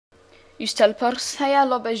Use teleport. Heja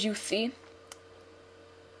lobes youthi.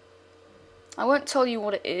 I won't tell you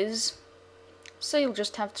what it is, so you'll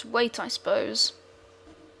just have to wait, I suppose.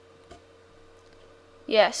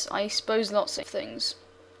 Yes, I suppose lots of things.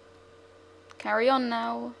 Carry on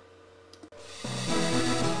now.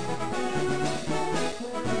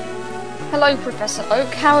 Hello, Professor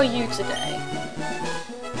Oak. How are you today?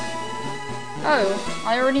 Oh,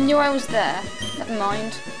 I already knew I was there. Never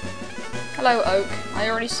mind. Hello, Oak. I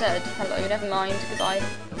already said hello. Never mind. Goodbye.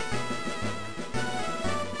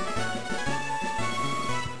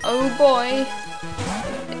 Oh boy.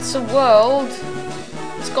 It's a world.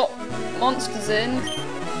 It's got monsters in.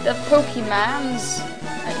 They're Pokemans.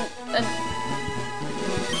 And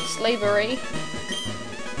slavery.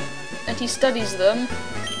 And he studies them.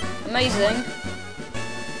 Amazing.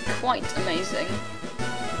 Quite amazing.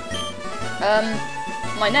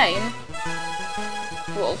 My name?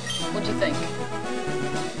 Well, what do you think?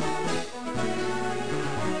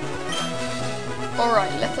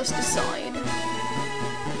 Alright, let us decide.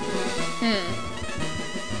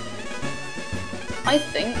 I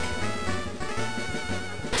think...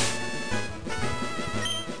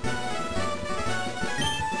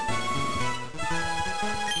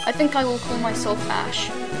 I will call myself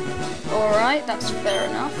Ash. Alright, that's fair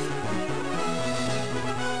enough.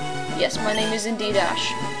 Yes, my name is indeed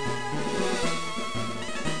Ash.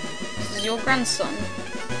 This is your grandson.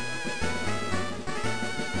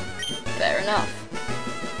 Fair enough.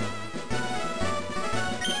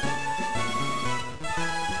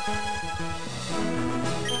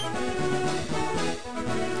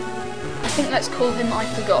 I think let's call him I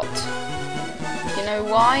Forgot. You know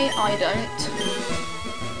why? I don't.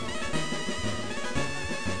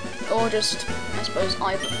 Or just, I suppose,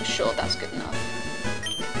 Ivor for short, that's good enough.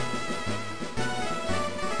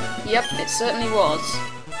 Yep, it certainly was.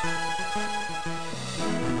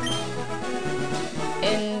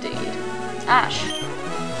 Indeed. Ash,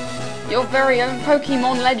 your very own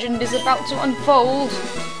Pokemon legend is about to unfold.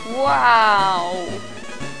 Wow.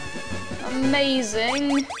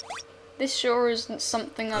 Amazing. This sure isn't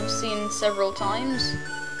something I've seen several times.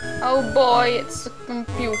 Oh boy, it's a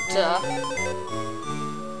computer.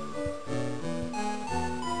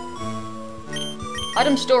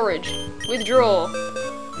 Item storage. Withdraw.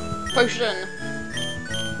 Potion.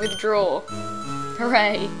 Withdraw.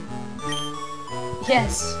 Hooray.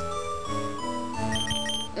 Yes.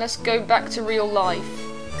 Let's go back to real life.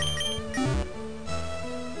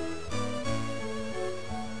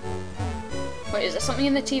 Wait, is there something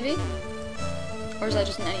in the TV? Or is that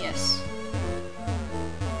just an NES?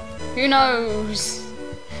 Who knows?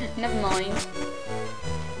 Never mind.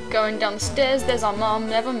 Going down the stairs, there's our mum.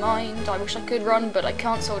 Never mind. I wish I could run, but I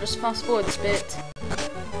can't, so I'll just fast forward this bit.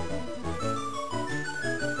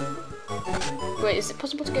 Wait, is it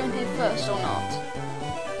possible to go in here first or not?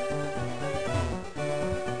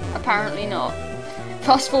 Apparently not.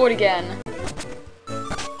 Fast forward again.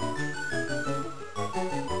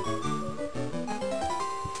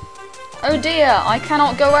 Oh dear, I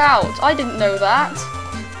cannot go out. I didn't know that.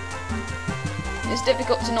 It's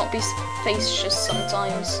difficult to not be facetious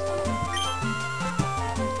sometimes.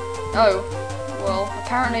 Oh, well,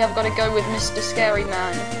 apparently I've got to go with Mr. Scary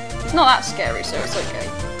Man. It's not that scary, so it's okay.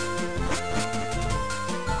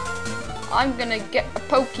 I'm gonna get a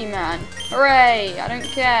Pokemon. Hooray! I don't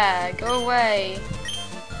care. Go away.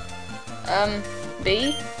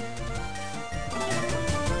 B?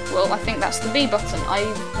 Well, I think that's the B button.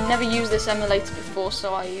 I've never used this emulator before,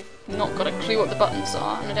 so I've not got a clue what the buttons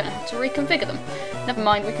are, and I don't know how to reconfigure them. Never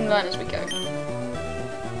mind, we can learn as we go.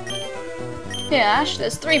 Here, Ash,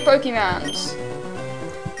 there's 3 Pokemons.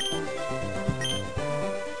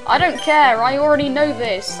 I don't care, I already know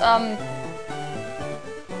this.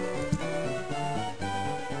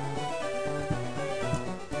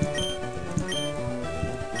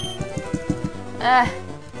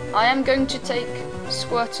 I am going to take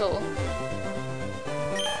Squirtle.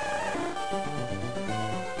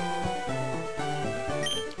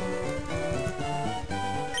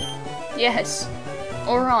 Yes.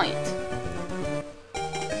 Alright.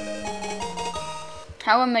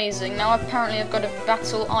 How amazing. Now apparently I've got to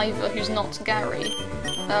battle Ivor, who's not Gary.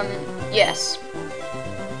 Yes.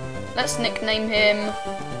 Let's nickname him...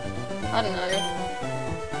 I don't know.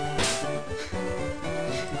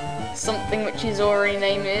 Something which his already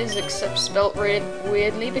name is, except spelt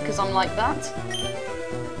weirdly because I'm like that.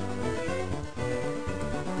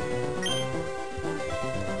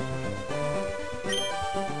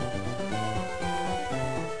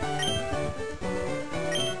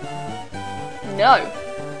 No.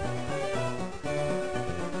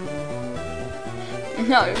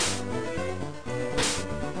 No.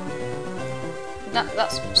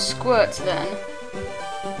 That's Squirt then.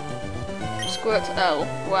 Squirt L.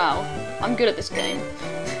 Wow. I'm good at this game.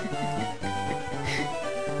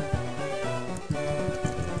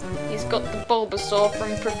 He's got the Bulbasaur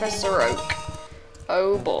from Professor Oak.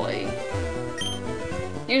 Oh boy.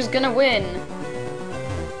 Who's gonna win?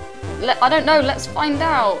 I don't know, let's find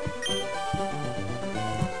out.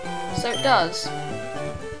 So it does.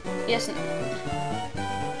 Yes,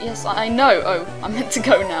 yes, I know. Oh, I'm meant to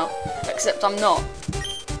go now. Except I'm not.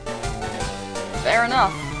 Fair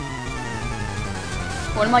enough.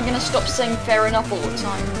 When am I gonna stop saying fair enough all the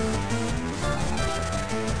time?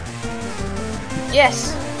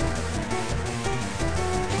 Yes!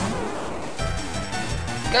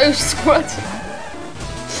 Go Squirt!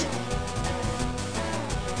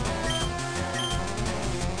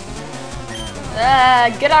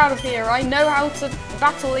 Get out of here! I know how to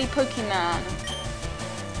battle a Pokemon!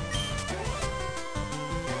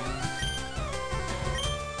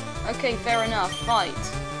 Okay, fair enough. Fight.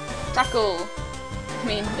 Tackle! I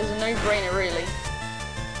mean, there's a no-brainer, really.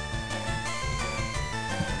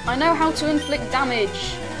 I know how to inflict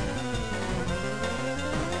damage!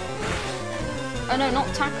 Oh no, not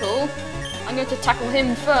tackle. I'm going to tackle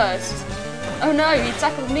him first. Oh no, he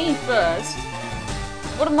tackled me first!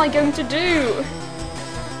 What am I going to do?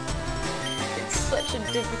 It's such a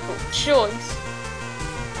difficult choice.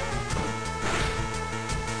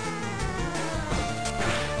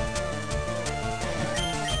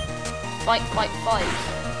 Fight, fight, fight.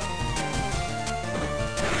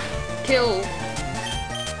 Kill.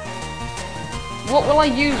 What will I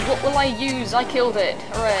use? What will I use? I killed it.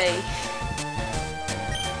 Hooray.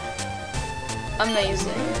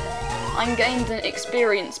 Amazing. I'm gained an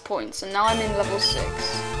experience points and now I'm in level 6.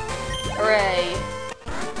 Hooray.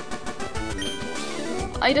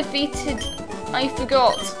 I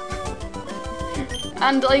forgot.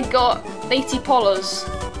 And I got 80 Pollers.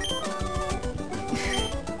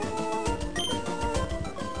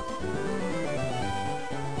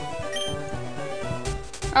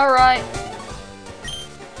 Alright.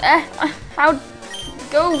 How?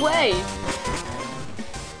 Go away.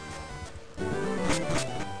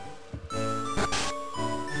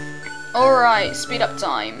 Alright, speed up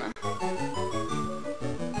time.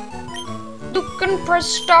 You can press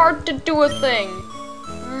start to do a thing.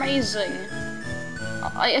 Amazing.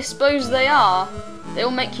 I suppose they are.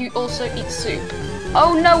 They'll make you also eat soup.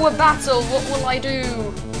 Oh no, a battle! What will I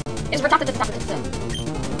do? Is Rattata.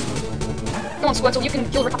 Come on, Squirtle, you can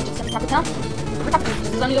kill Rattata.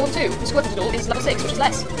 Rattata is only level 2. Squirtle is level 6, which is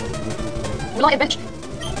less. Will I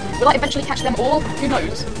eventually catch them all? Who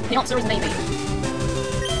knows? The answer is maybe.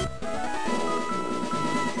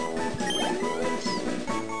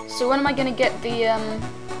 So when am I gonna get the,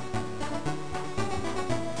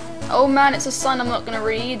 Oh man, it's a sign I'm not gonna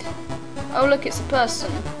read. Oh look, it's a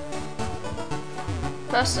person.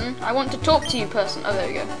 Person? I want to talk to you, person. Oh, there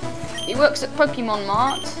we go. He works at Pokémon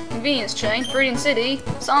Mart. Convenience chain. Viridian City.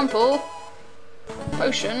 Sample.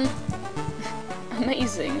 Potion.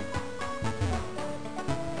 Amazing.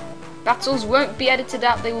 Battles won't be edited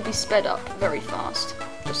out, they will be sped up very fast.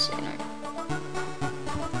 Just so you know.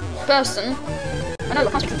 Person. Oh no, I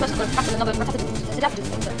can't speak to the person, but battle another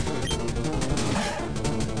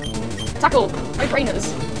Tackle! No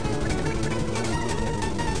brainers!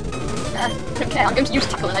 I don't care, I'm going to use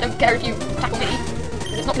tackle and I don't care if you tackle me,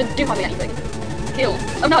 because it's not going to do hardly anything. Kill.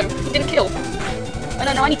 Oh no, he didn't kill! Oh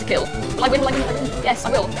no, I need to kill. Will I win, will I win, will I win? Yes,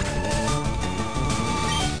 I will.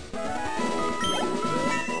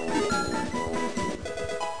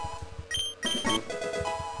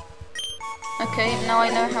 Okay, now I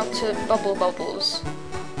know how to bubble bubbles.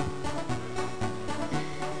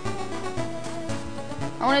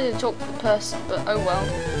 I wanted to talk to the person, but oh well.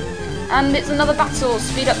 And it's another battle,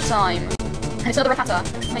 speed up time. And it's another Rattata.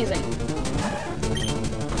 Amazing.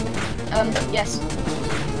 Yes.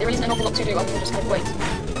 There isn't an awful lot to do, I will just kind of wait.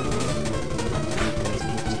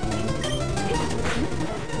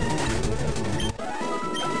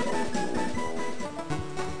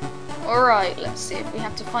 Alright, let's see if we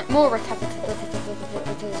have to find more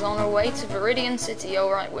Rattatas on our way to Viridian City.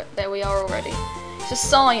 Alright, there we are already. It's a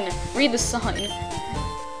sign! Read the sign!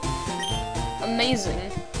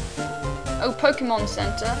 Amazing. Oh, Pokemon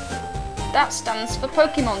Center. That stands for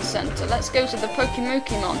Pokemon Center. Let's go to the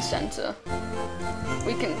Pokemon Center.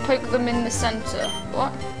 We can poke them in the center.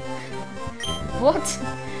 What? What?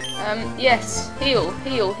 Yes. Heal,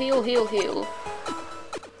 heal, heal, heal, heal.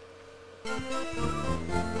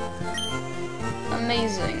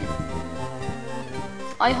 Amazing.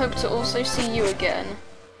 I hope to also see you again.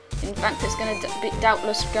 In fact, it's gonna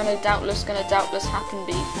doubtless happen.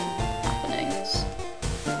 Happenings.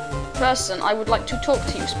 person, I would like to talk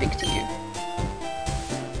to you, speak to you.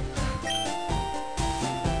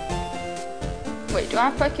 Wait, do I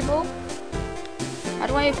have Pokeball? How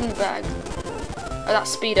do I open the bag? Oh, that's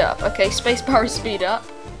speed up. Okay, spacebar is speed up.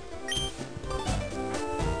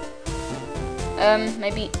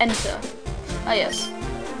 Maybe enter. Ah, yes.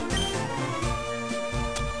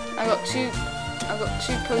 I got two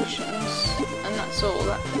potions, and that's all.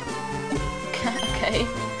 That. Okay,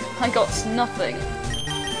 I got nothing.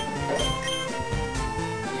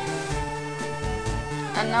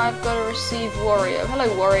 And now I've got to receive Wario. Hello,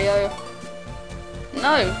 Wario.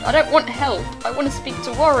 No, I don't want help. I want to speak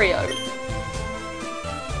to Wario.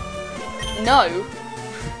 No.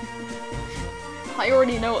 I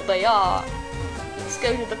already know what they are. Let's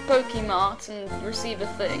go to the Pokemart and receive a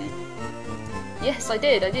thing. Yes, I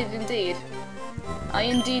did indeed. I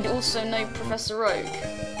indeed also know Professor Oak.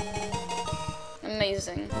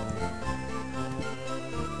 Amazing.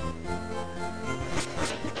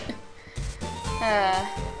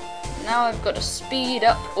 Now I've got to speed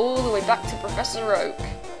up all the way back to Professor Oak.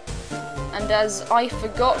 And as I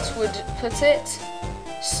Forgot would put it,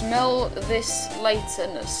 smell this later.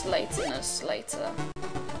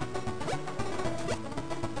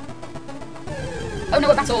 Oh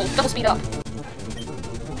no, a battle! Double speed up!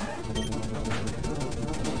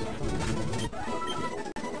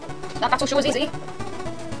 That battle sure was easy.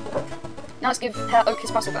 Now let's give Herr Oak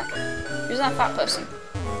his puzzle back. Who's that fat person?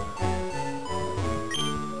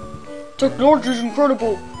 Technology's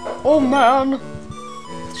incredible! Oh man!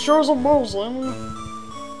 It sure is amazing!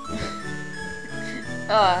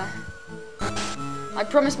 I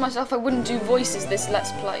promised myself I wouldn't do voices this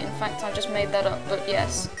Let's Play. In fact, I just made that up, but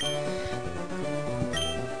yes.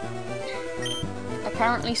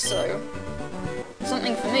 Apparently so.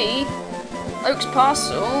 Something for me. Oak's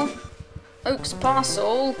parcel. Oak's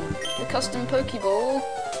parcel. The custom Pokeball.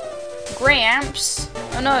 Gramps.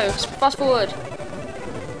 Oh no, fast forward.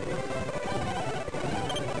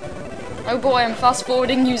 Oh boy, I'm fast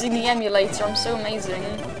forwarding using the emulator. I'm so amazing.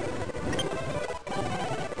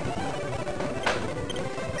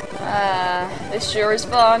 This sure is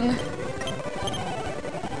fun.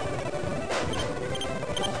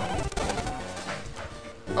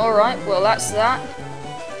 Alright, well that's that.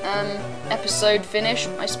 Episode finished,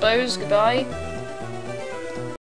 I suppose. Goodbye.